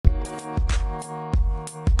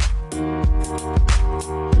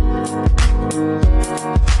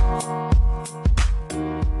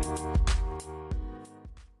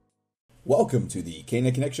Welcome to the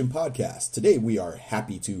Cana Connection podcast. Today we are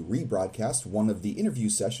happy to rebroadcast one of the interview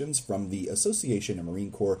sessions from the Association of Marine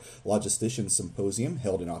Corps Logisticians Symposium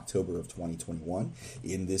held in October of 2021.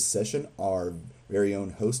 In this session, our very own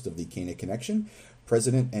host of the Cana Connection,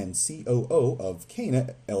 President and COO of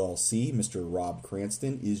Cana LLC, Mr. Rob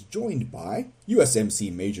Cranston, is joined by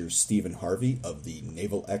USMC Major Stephen Harvey of the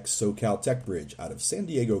Naval X SoCal Tech Bridge out of San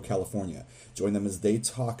Diego, California. Join them as they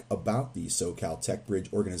talk about the SoCal Tech Bridge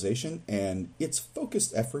organization and its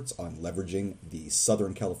focused efforts on leveraging the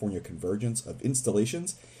Southern California convergence of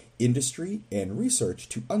installations, industry, and research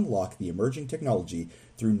to unlock the emerging technology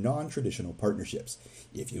through non-traditional partnerships.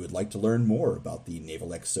 If you would like to learn more about the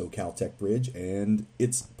Naval X SoCal Tech Bridge and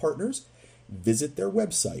its partners, visit their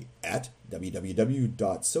website at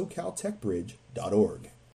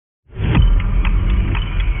www.socaltechbridge.org.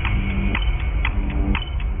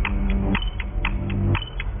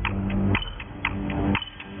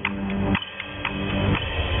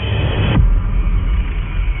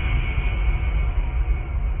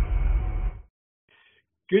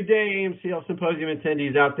 Good day, AMCL Symposium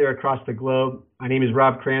attendees out there across the globe. My name is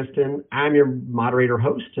Rob Cranston. I'm your moderator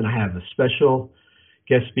host, and I have a special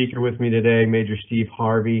guest speaker with me today, Major Steve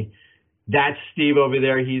Harvey. That's Steve over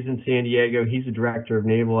there. He's in San Diego. He's the director of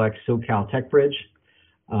Naval X SoCal Tech Bridge.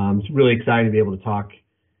 It's really exciting to be able to talk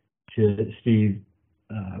to Steve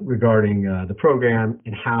regarding the program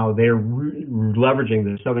and how they're leveraging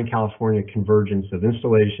the Southern California convergence of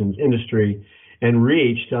installations, industry, and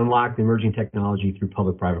reach to unlock the emerging technology through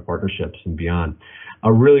public-private partnerships and beyond.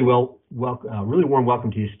 A really warm welcome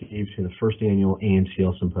to you, Steve, to the first annual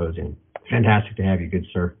AMCL Symposium. Fantastic to have you, good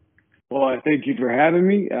sir. Well, I thank you for having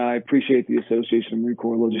me. I appreciate the Association of Marine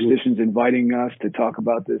Corps Logisticians inviting us to talk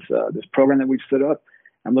about this program that we've set up.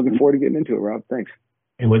 I'm looking forward to getting into it, Rob. Thanks.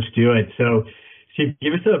 And let's do it. So, Steve,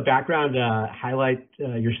 give us a background, highlight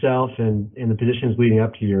yourself and the positions leading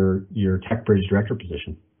up to your Tech Bridge director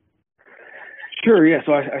position. Sure, yeah.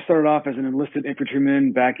 So I started off as an enlisted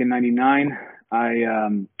infantryman back in '99. I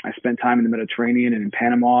spent time in the Mediterranean and in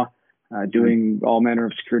Panama doing all manner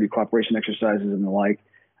of security cooperation exercises and the like.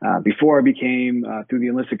 Before I became, through the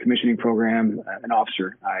enlisted commissioning program, an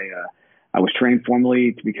officer. I was trained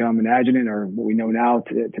formally to become an adjutant, or what we know now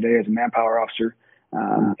today as a manpower officer.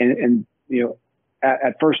 And you know,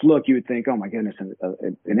 at first look, you would think, oh my goodness,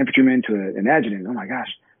 an infantryman to an adjutant. Oh my gosh,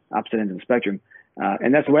 opposite ends of the spectrum.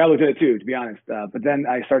 And that's the way I looked at it too, to be honest. But then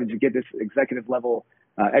I started to get this executive level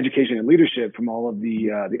education and leadership from all of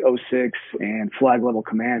the 06 and flag level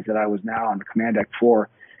commands that I was now on the command deck for.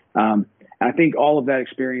 And I think all of that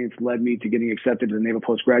experience led me to getting accepted to the Naval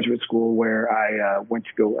Postgraduate School, where I went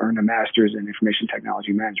to go earn a master's in information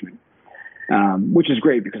technology management, which is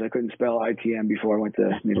great because I couldn't spell ITM before I went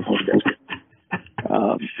to Naval Postgraduate School.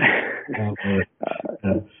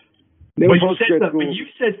 But you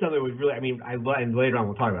said something that was really, and later on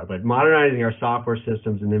we'll talk about it, but modernizing our software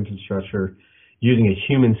systems and infrastructure using a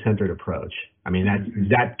human-centered approach.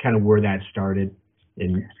 That kind of where that started.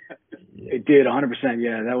 It did 100%.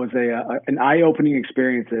 Yeah, that was an eye-opening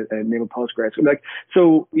experience at Naval Postgrad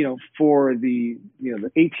School. For the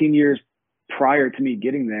 18 years prior to me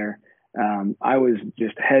getting there, I was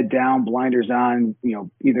just head down, blinders on,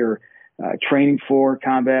 either training for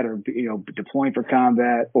combat or, deploying for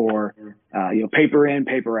combat or, paper in,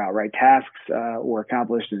 paper out, right? Tasks were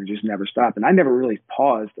accomplished and it just never stopped. And I never really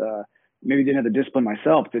paused, maybe didn't have the discipline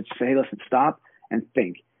myself to say, hey, listen, stop and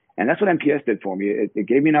think. And that's what MPS did for me. It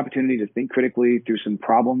gave me an opportunity to think critically through some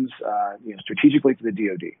problems, strategically for the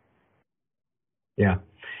DoD. Yeah.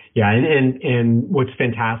 Yeah. And what's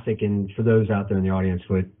fantastic, and for those out there in the audience,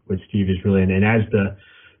 what Steve is really, and as the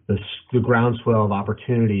groundswell of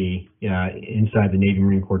opportunity inside the Navy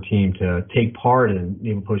Marine Corps team to take part in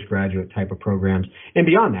naval postgraduate type of programs and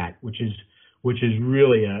beyond that, which is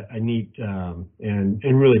really a neat and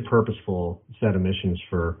really purposeful set of missions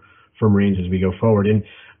for Marines as we go forward. And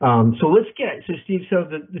so Steve,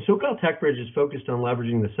 the SoCal Tech Bridge is focused on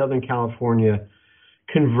leveraging the Southern California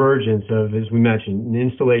convergence of, as we mentioned,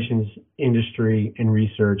 installations, industry, and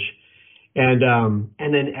research. And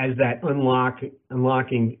then as that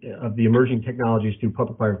unlocking of the emerging technologies through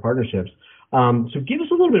public-private partnerships. So give us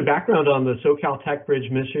a little bit of background on the SoCal Tech Bridge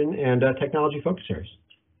mission and technology focus areas.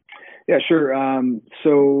 Yeah, sure.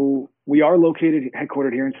 So we are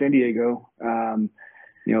headquartered here in San Diego,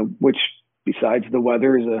 which besides the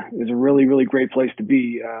weather is a really, really great place to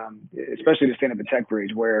be, especially to stand up a tech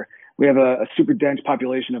bridge where we have a super dense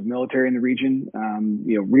population of military in the region,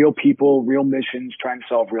 real people, real missions, trying to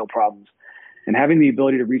solve real problems. And having the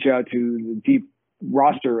ability to reach out to the deep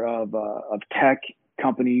roster of tech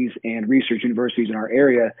companies and research universities in our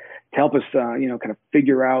area to help us, kind of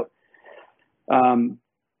figure out how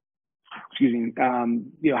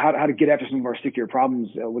to get after some of our stickier problems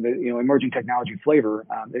with emerging technology flavor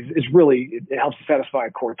is really, it helps to satisfy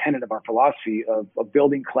a core tenet of our philosophy of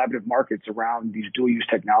building collaborative markets around these dual use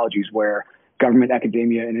technologies where government,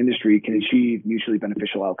 academia, and industry can achieve mutually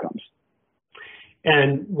beneficial outcomes.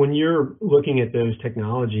 And when you're looking at those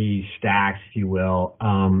technology stacks, if you will,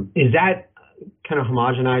 is that kind of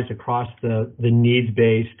homogenized across the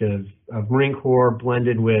needs-based of Marine Corps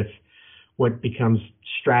blended with what becomes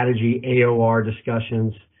strategy, AOR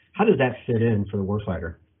discussions? How does that fit in for the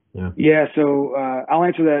warfighter? Yeah, so I'll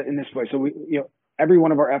answer that in this way. So every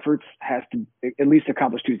one of our efforts has to at least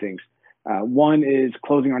accomplish two things. One is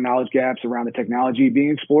closing our knowledge gaps around the technology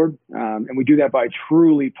being explored, and we do that by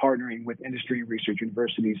truly partnering with industry and research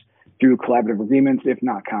universities through collaborative agreements, if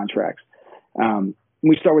not contracts.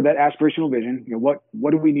 We start with that aspirational vision.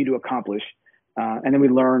 What do we need to accomplish? And then we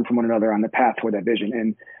learn from one another on the path toward that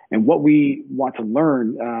vision. And what we want to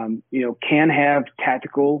learn, can have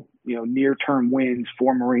tactical, near-term wins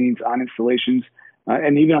for Marines on installations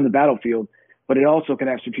and even on the battlefield, but it also can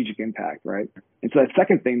have strategic impact, right? And so the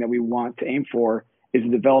second thing that we want to aim for is the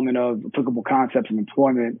development of applicable concepts and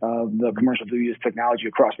employment of the commercial dual use technology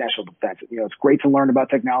across national defense. It's great to learn about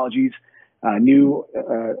technologies, new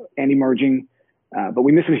and emerging, but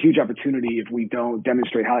we miss a huge opportunity if we don't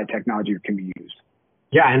demonstrate how that technology can be used.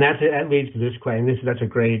 Yeah, and that leads to this question. That's a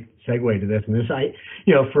great segue to this. And this,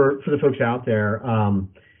 for the folks out there,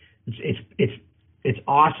 it's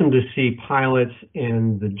awesome to see pilots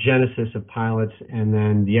and the genesis of pilots, and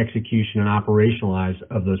then the execution and operationalize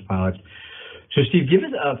of those pilots. So, Steve, give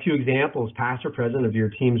us a few examples, past or present, of your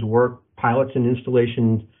team's work, pilots and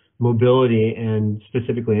installation mobility, and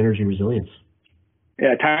specifically energy resilience.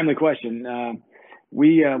 Yeah, timely question.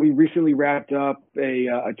 We recently wrapped up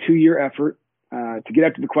a 2-year effort to get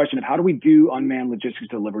after the question of how do we do unmanned logistics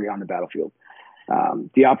delivery on the battlefield.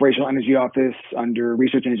 The Operational Energy Office under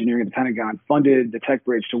Research and Engineering at the Pentagon funded the Tech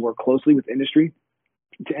Bridge to work closely with industry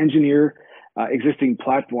to engineer existing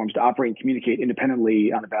platforms to operate and communicate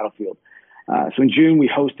independently on the battlefield. So in June, we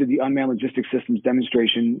hosted the Unmanned Logistics Systems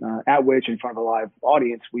demonstration at which, in front of a live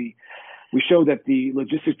audience, we showed that the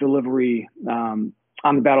logistics delivery on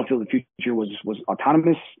the battlefield of the future was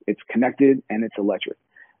autonomous, it's connected, and it's electric.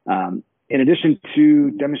 In addition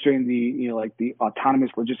to demonstrating the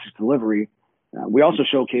autonomous logistics delivery, we also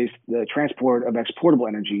showcased the transport of exportable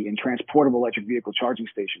energy in transportable electric vehicle charging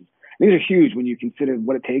stations. These are huge when you consider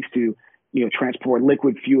what it takes to, transport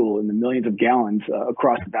liquid fuel in the millions of gallons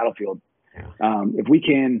across the battlefield. If we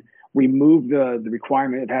can remove the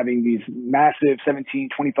requirement of having these massive 17,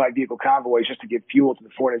 25 vehicle convoys just to get fuel to the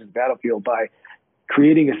forward edge of the battlefield by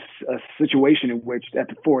creating a situation in which at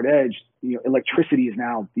the forward edge, electricity is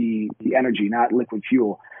now the energy, not liquid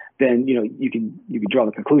fuel, then, you can draw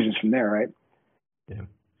the conclusions from there, right?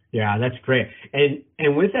 Yeah, that's great.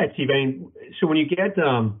 And with that, Steve, so when you get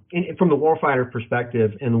from the warfighter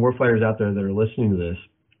perspective, and the warfighters out there that are listening to this,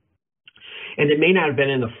 and it may not have been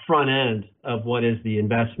in the front end of what is the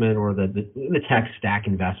investment or the tech stack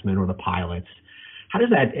investment or the pilots, how does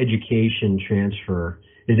that education transfer?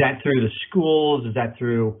 Is that through the schools? Is that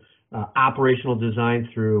through operational design,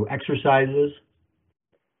 through exercises?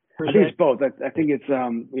 I think it's both. I think it's,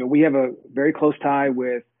 we have a very close tie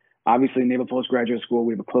with, obviously, Naval Postgraduate School.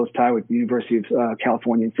 We have a close tie with the University of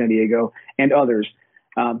California in San Diego and others.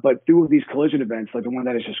 But through these collision events, like the one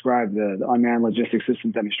that I just described, the Unmanned Logistics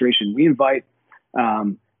System demonstration, we invite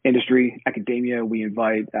industry, academia, we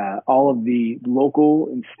invite all of the local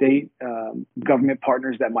and state government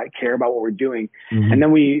partners that might care about what we're doing. Mm-hmm. And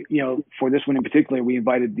then we, for this one in particular, we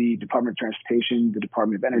invited the Department of Transportation, the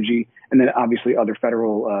Department of Energy, and then obviously other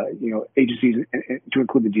federal, agencies to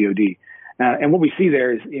include the DoD. And what we see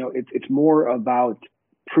there is, it's more about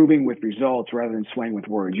proving with results rather than swaying with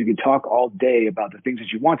words. You can talk all day about the things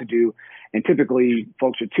that you want to do, and typically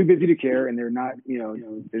folks are too busy to care, and they're not,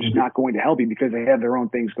 they're just not going to help you because they have their own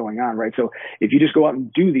things going on, right? So if you just go out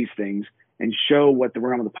and do these things and show what the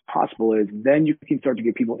realm of the possible is, then you can start to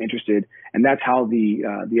get people interested, and that's how the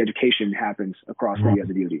education happens across the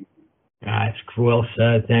DoD. That's well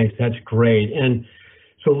said. Thanks. That's great. And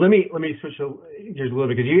so let me switch gears a little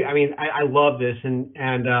bit, because I love this, and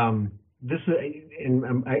this and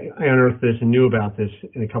I unearthed this and knew about this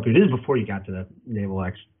in a couple of years before you got to the Naval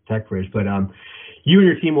Tech Bridge. But you and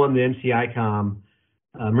your team won the MCICOM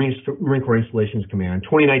Marine Corps Installations Command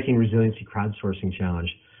 2019 Resiliency Crowdsourcing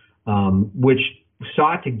Challenge, which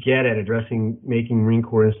sought to get at making Marine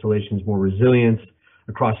Corps installations more resilient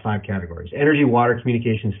across 5 categories: energy, water,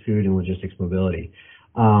 communications, food, and logistics mobility.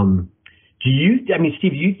 Steve,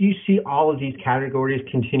 do you see all of these categories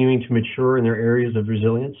continuing to mature in their areas of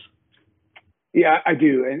resilience? Yeah, I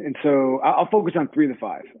do. And so I'll focus on 3 of the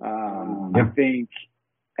 5. I think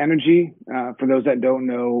energy, for those that don't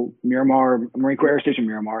know, Miramar, Marine Corps Air Station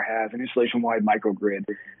Miramar has an installation-wide microgrid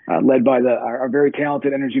led by our very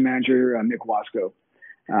talented energy manager, Mick Wasco.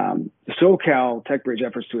 The SoCal TechBridge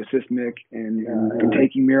efforts to assist Mick in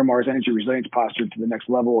taking Miramar's energy resilience posture to the next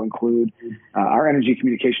level include our energy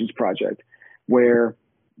communications project, where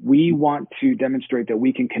we want to demonstrate that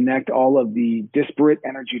we can connect all of the disparate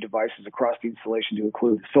energy devices across the installation to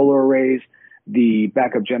include solar arrays, the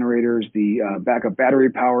backup generators, the backup battery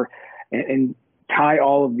power, and tie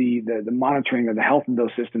all of the monitoring of the health of those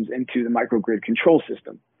systems into the microgrid control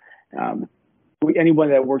system. Anyone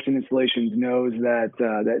that works in installations knows that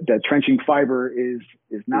trenching fiber is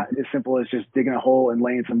not as simple as just digging a hole and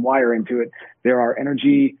laying some wire into it. There are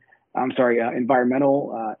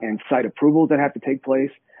environmental and site approvals that have to take place.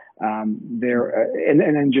 And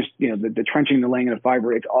then just, the trenching, the laying of the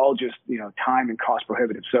fiber, it's all just, time and cost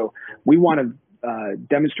prohibitive. So we want to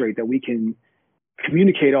demonstrate that we can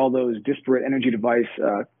communicate all those disparate energy device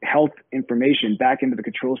health information back into the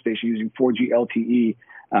control station using 4G LTE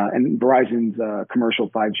and Verizon's commercial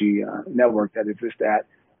 5G network that exists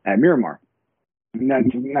at Miramar. And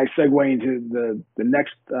that's a nice segue into the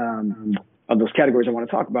next of those categories I want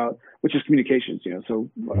to talk about, which is communications. So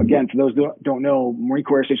again, for those who don't know, Marine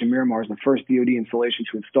Corps Air Station Miramar is the first DoD installation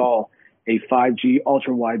to install a 5G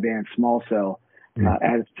ultra wideband small cell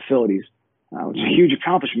at its facilities, which is a huge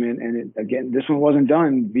accomplishment. And again, this one wasn't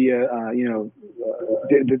done via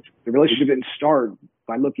the relationship didn't start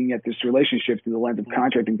by looking at this relationship through the lens of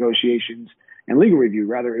contract negotiations and legal review.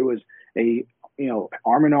 Rather, it was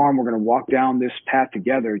arm in arm, we're going to walk down this path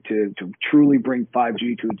together to truly bring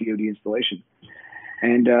 5G to a DoD installation.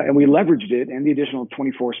 And we leveraged it and the additional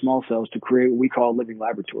 24 small cells to create what we call a living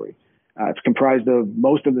laboratory. It's comprised of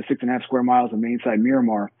most of the 6.5 square miles of Mainside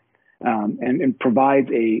Miramar, and provides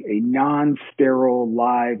a non-sterile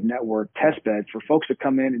live network test bed for folks to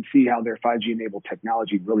come in and see how their 5G-enabled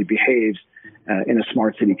technology really behaves in a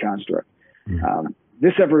smart city construct.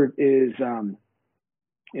 This effort is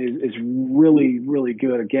really, really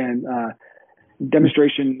good. Again,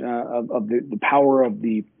 demonstration of the power of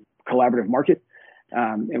the collaborative market.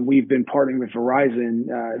 And we've been partnering with Verizon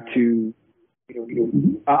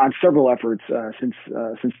on several efforts since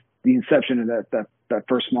the inception of that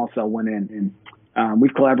first small cell went in. And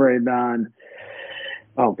we've collaborated on,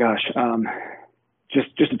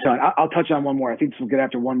 just a ton. I'll touch on one more. I think this will get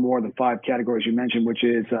after one more of the 5 categories you mentioned, which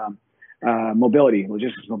is mobility,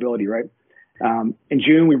 logistics mobility, right? In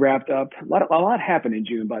June, we wrapped up. A lot happened in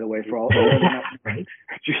June, by the way, for all. Right.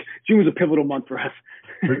 June was a pivotal month for us.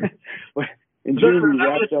 But in June, we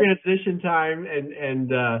wrapped up. Transition time,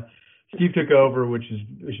 and Steve took over, which has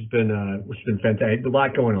been fantastic. A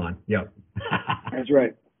lot going on. Yep. That's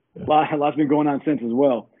right. A lot's been going on since as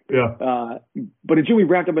well. Yeah. But in June, we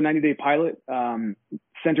wrapped up a 90-day pilot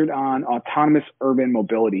centered on autonomous urban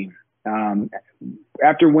mobility.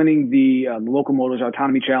 After winning the Local Motors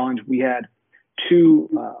Autonomy Challenge, we had 2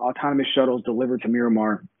 autonomous shuttles delivered to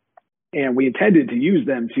Miramar, and we intended to use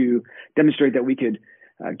them to demonstrate that we could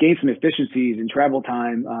gain some efficiencies in travel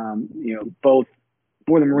time, both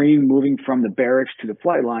for the Marine moving from the barracks to the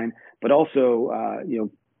flight line, but also,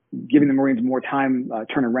 giving the Marines more time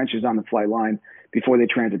turning wrenches on the flight line before they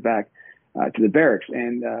transit back to the barracks.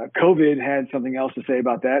 And COVID had something else to say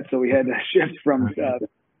about that, so we had to shift from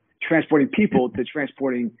transporting people to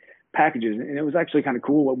transporting packages. And it was actually kind of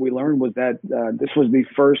cool. What we learned was that this was the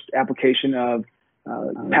first application of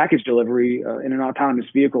package delivery in an autonomous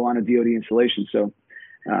vehicle on a DoD installation. So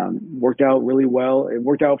worked out really well. It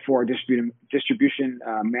worked out for our distribution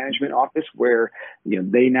management office, where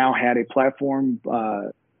they now had a platform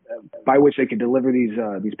by which they could deliver these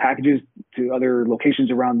packages to other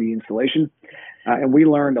locations around the installation. And we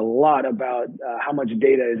learned a lot about how much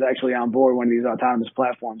data is actually on board one of these autonomous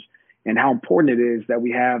platforms, and how important it is that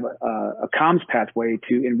we have a comms pathway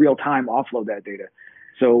to, in real time, offload that data.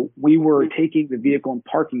 So we were taking the vehicle and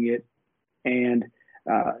parking it, and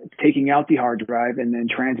taking out the hard drive, and then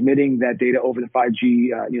transmitting that data over the 5G,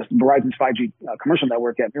 Verizon's 5G commercial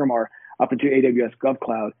network at Miramar up into AWS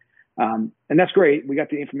GovCloud. And that's great. We got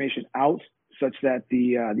the information out such that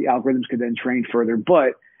the algorithms could then train further.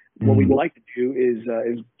 But what we'd like to do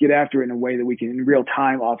is get after it in a way that we can in real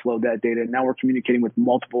time offload that data. Now we're communicating with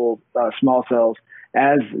multiple small cells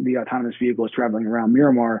as the autonomous vehicle is traveling around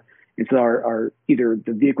Miramar. And so our either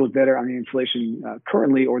the vehicles that are on the installation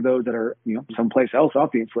currently, or those that are someplace else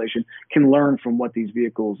off the installation, can learn from what these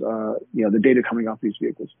vehicles, the data coming off these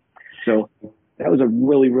vehicles. So that was a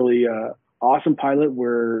really, really awesome pilot.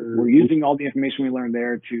 We're using all the information we learned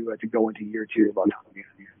there to go into year 2 of autonomy.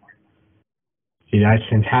 Yeah, that's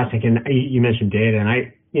fantastic. And you mentioned data,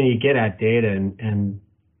 and you get at data, and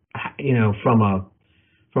from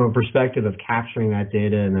a perspective of capturing that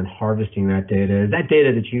data and then harvesting that data. Is that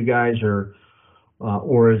data that you guys are,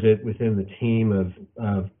 or is it within the team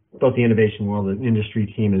of both the innovation world and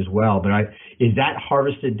industry team as well? But is that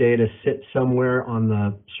harvested data sit somewhere on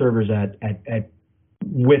the servers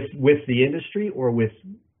with the industry, or with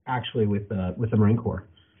the Marine Corps?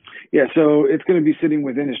 Yeah, so it's going to be sitting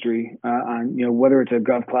with industry on whether it's a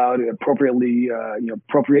GovCloud, appropriately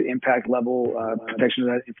appropriate impact level protection of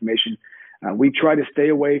that information. We try to stay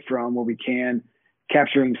away from, where we can,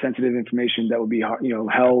 capturing sensitive information that would be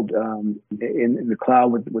held in the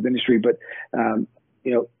cloud with industry. But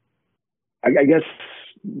I guess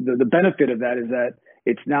the benefit of that is that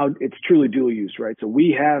it's truly dual use, right? So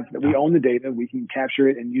we own the data, we can capture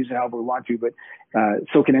it and use it however we want to, but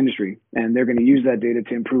so can industry, and they're going to use that data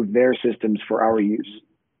to improve their systems for our use.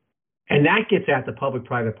 And that gets at the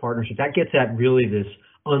public-private partnership. That gets at really this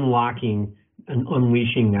unlocking and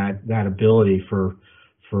unleashing that ability for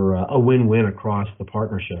a win-win across the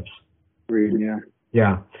partnerships. Agreed, yeah.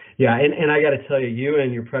 Yeah. And I got to tell you, you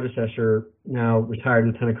and your predecessor, now retired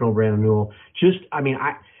Lieutenant Colonel Brandon Newell,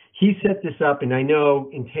 he set this up, and I know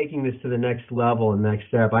in taking this to the next level and next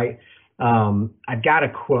step, I've got a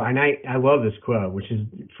quote, and I love this quote, which is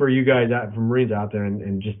for you guys, for Marines out there,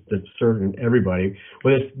 and just the serving everybody.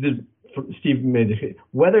 Steve made this.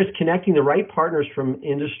 Whether it's connecting the right partners from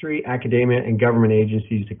industry, academia, and government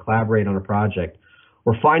agencies to collaborate on a project,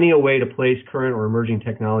 or finding a way to place current or emerging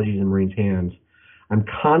technologies in Marines' hands, I'm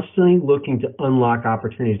constantly looking to unlock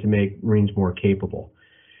opportunities to make Marines more capable.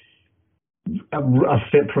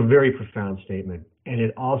 A very profound statement. And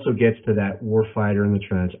it also gets to that warfighter in the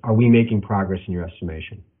trench. Are we making progress in your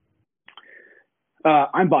estimation?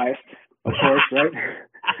 I'm biased, of course, right?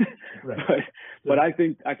 Right. But I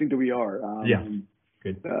think that we are. Yeah.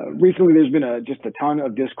 Good. Recently, there's been just a ton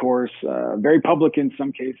of discourse, very public in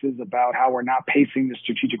some cases, about how we're not pacing the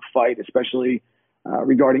strategic fight, especially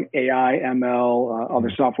regarding AI, ML,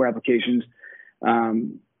 other software applications.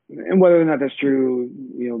 And whether or not that's true,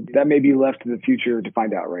 that may be left to the future to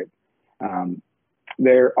find out, right?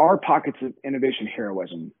 There are pockets of innovation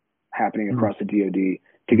heroism happening across the DoD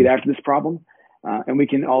to get after this problem. And we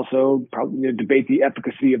can also probably debate the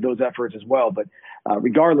efficacy of those efforts as well. But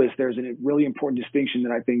regardless, there's a really important distinction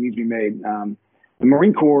that I think needs to be made. The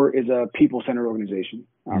Marine Corps is a people-centered organization.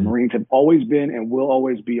 Marines have always been and will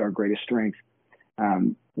always be our greatest strength.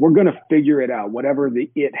 We're going to figure it out, whatever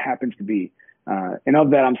it happens to be. And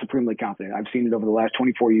of that, I'm supremely confident. I've seen it over the last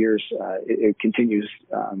 24 years. It continues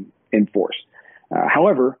in force.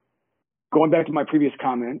 However, going back to my previous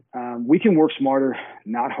comment, we can work smarter,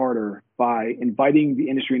 not harder, by inviting the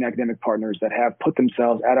industry and academic partners that have put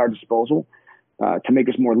themselves at our disposal to make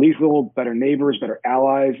us more lethal, better neighbors, better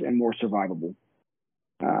allies, and more survivable.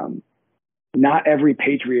 Not every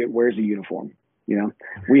patriot wears a uniform.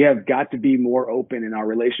 We have got to be more open in our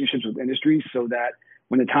relationships with industry so that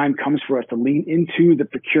when the time comes for us to lean into the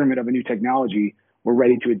procurement of a new technology, we're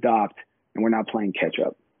ready to adopt and we're not playing catch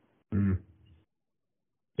up. Mm.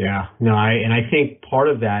 Yeah, no, I think part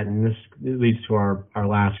of that, and this leads to our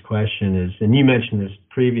last question is, and you mentioned this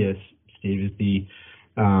previous, Steve, is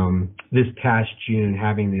this past June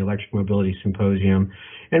having the Electric Mobility Symposium,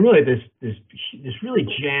 and really this really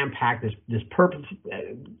jam-packed, this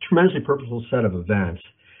tremendously purposeful set of events.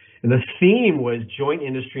 And the theme was joint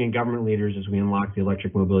industry and government leaders as we unlock the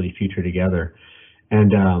electric mobility future together.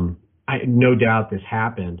 And no doubt this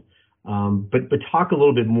happened. But talk a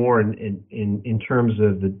little bit more in terms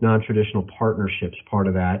of the non-traditional partnerships part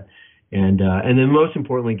of that, and then most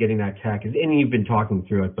importantly getting that tech. And you've been talking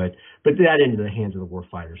through it, but that into the hands of the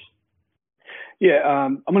warfighters. Yeah,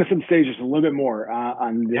 I'm going to set the stage just a little bit more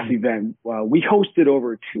on this event. We hosted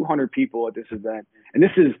over 200 people at this event, and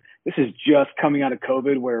this is just coming out of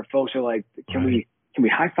COVID, where folks are like, "Can we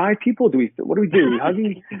high five people? What do we do?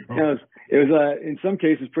 Hugging?" It was in some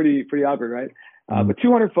cases pretty awkward, right? But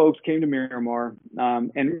 200 folks came to Miramar,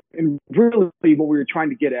 and really what we were trying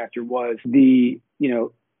to get after was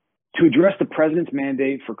to address the president's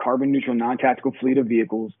mandate for carbon neutral non-tactical fleet of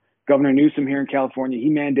vehicles. Governor Newsom here in California, he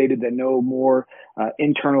mandated that no more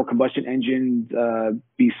internal combustion engines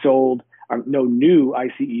be sold, or no new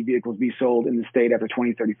ICE vehicles be sold in the state after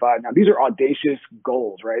 2035. Now, these are audacious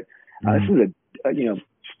goals, right? This is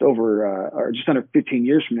just over or just under 15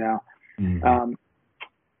 years from now.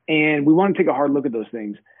 And we want to take a hard look at those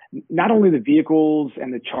things. Not only the vehicles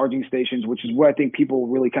and the charging stations, which is where I think people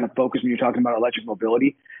really kind of focus when you're talking about electric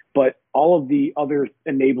mobility, but all of the other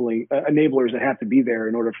enablers that have to be there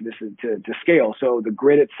in order for this to scale. So the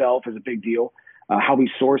grid itself is a big deal. how we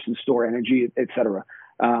source and store energy, et cetera.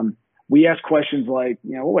 We ask questions like,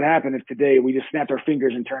 what would happen if today we just snapped our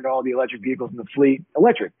fingers and turned all the electric vehicles in the fleet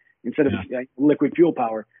electric instead of liquid fuel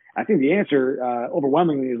power? I think the answer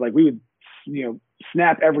overwhelmingly is like we would,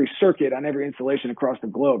 snap every circuit on every installation across the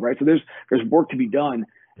globe, right? So there's work to be done,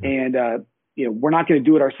 and we're not going to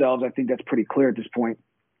do it ourselves. I think that's pretty clear at this point.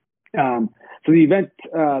 So the event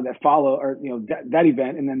that followed, or that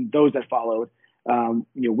event, and then those that followed,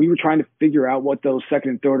 we were trying to figure out what those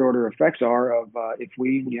second and third order effects are of if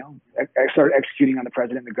we, start executing on the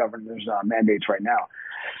president and the governor's mandates right now.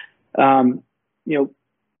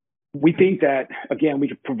 We think that, again, we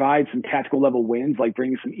could provide some tactical level wins, like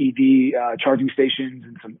bringing some EV charging stations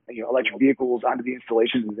and some electric vehicles onto the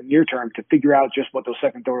installations in the near term to figure out just what those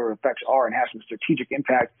second order effects are and have some strategic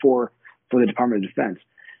impact for the Department of Defense.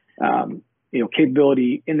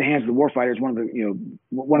 Capability in the hands of the warfighter is one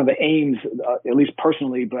of the aims, at least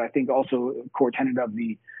personally, but I think also a core tenet of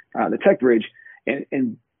the Tech Bridge.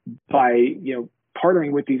 And by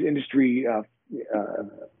partnering with these industry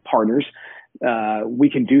partners, we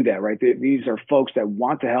can do that, right? These are folks that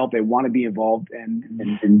want to help, they want to be involved,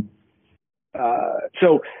 and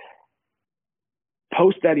so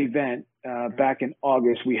post that event back in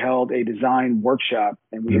August, we held a design workshop,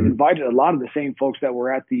 and we invited a lot of the same folks that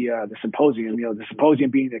were at the symposium. The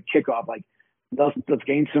symposium being the kickoff, like let's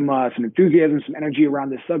gain some enthusiasm, some energy around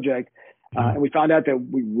this subject, and we found out that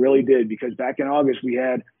we really did, because back in August we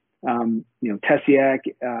had Tessiac,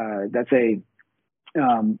 that's a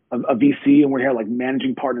VC, and we had like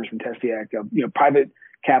managing partners from Tessiac, private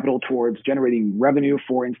capital towards generating revenue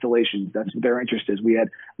for installations. That's what their interest is. We had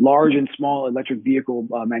large and small electric vehicle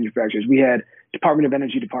manufacturers. We had Department of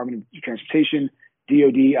Energy, Department of Transportation,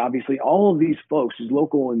 DOD, obviously. All of these folks, these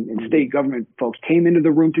local and state government folks, came into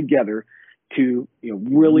the room together to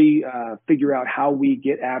really figure out how we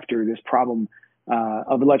get after this problem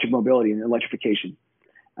of electric mobility and electrification.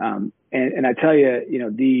 And I tell you,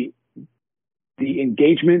 the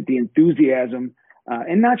engagement, the enthusiasm,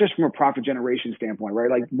 and not just from a profit generation standpoint, right?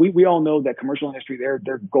 Like we all know that commercial industry, their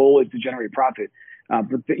goal is to generate profit,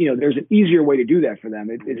 but there's an easier way to do that for them.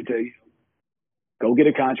 It's to go get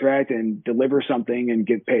a contract and deliver something and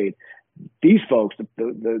get paid. These folks,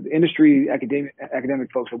 the industry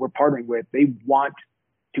academic folks that we're partnering with, they want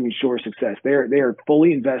to ensure success. They are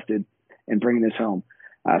fully invested in bringing this home.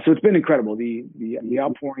 So it's been incredible, the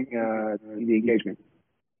outpouring, the engagement.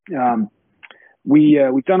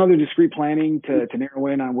 We've done other discrete planning to narrow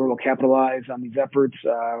in on where we'll capitalize on these efforts.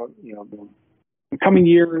 The coming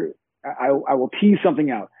year, I will tease something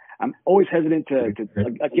out. I'm always hesitant to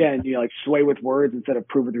again, sway with words instead of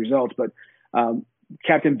prove with results. But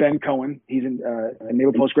Captain Ben Cohen, he's a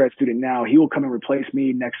naval postgrad student now. He will come and replace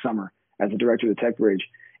me next summer as the director of the Tech Bridge,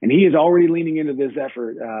 and he is already leaning into this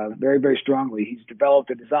effort very, very strongly. He's developed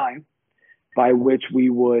a design by which we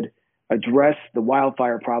would address the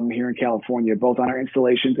wildfire problem here in California, both on our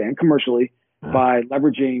installations and commercially, by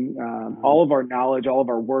leveraging all of our knowledge, all of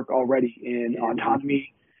our work already in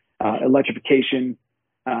autonomy, electrification,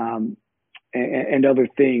 and other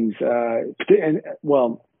things. I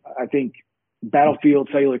think battlefield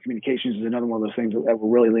cellular communications is another one of those things that we're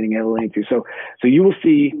really leaning heavily into. So you will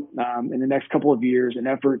see in the next couple of years an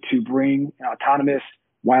effort to bring autonomous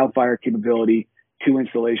wildfire capability to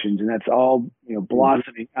installations, and that's all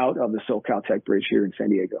blossoming out of the SoCal Tech Bridge here in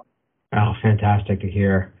San Diego. Oh, fantastic to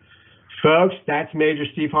hear, folks. That's Major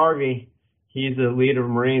Steve Harvey. He's a leader of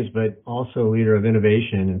Marines, but also a leader of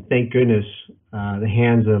innovation. And thank goodness the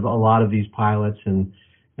hands of a lot of these pilots, and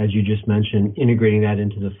as you just mentioned, integrating that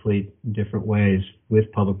into the fleet in different ways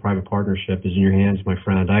with public-private partnership is in your hands, my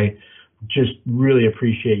friend. I just really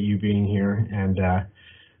appreciate you being here, and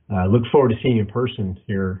look forward to seeing you in person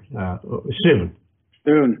here soon.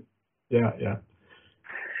 Yeah.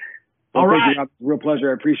 All right. Thank you. Real pleasure.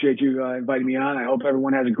 I appreciate you inviting me on. I hope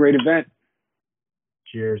everyone has a great event.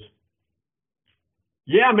 Cheers.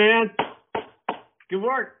 Yeah, man. Good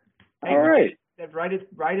work. All right. Write it.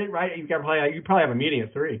 You probably have a meeting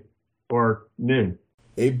at 3 or noon.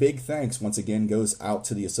 A big thanks once again goes out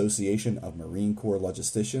to the Association of Marine Corps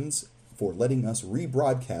Logisticians for letting us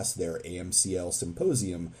rebroadcast their AMCL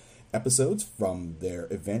Symposium episodes from their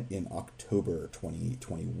event in October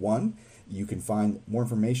 2021. You can find more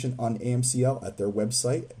information on AMCL at their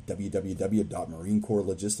website,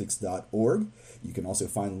 www.marinecorpslogistics.org. You can also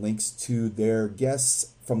find links to their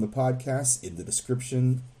guests from the podcast in the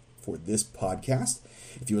description for this podcast.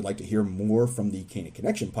 If you would like to hear more from the Cana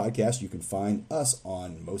Connection podcast, you can find us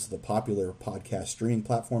on most of the popular podcast streaming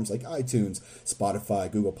platforms like iTunes, Spotify,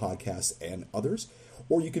 Google Podcasts, and others.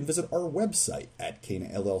 or you can visit our website at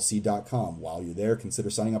canallc.com. While you're there, consider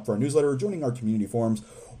signing up for our newsletter or joining our community forums.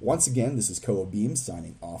 Once again, this is Koa Beam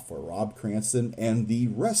signing off for Rob Cranston and the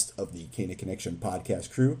rest of the Cana Connection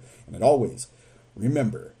podcast crew. And as always,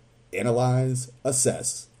 remember, analyze,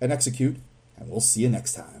 assess, and execute, and we'll see you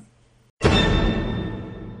next time.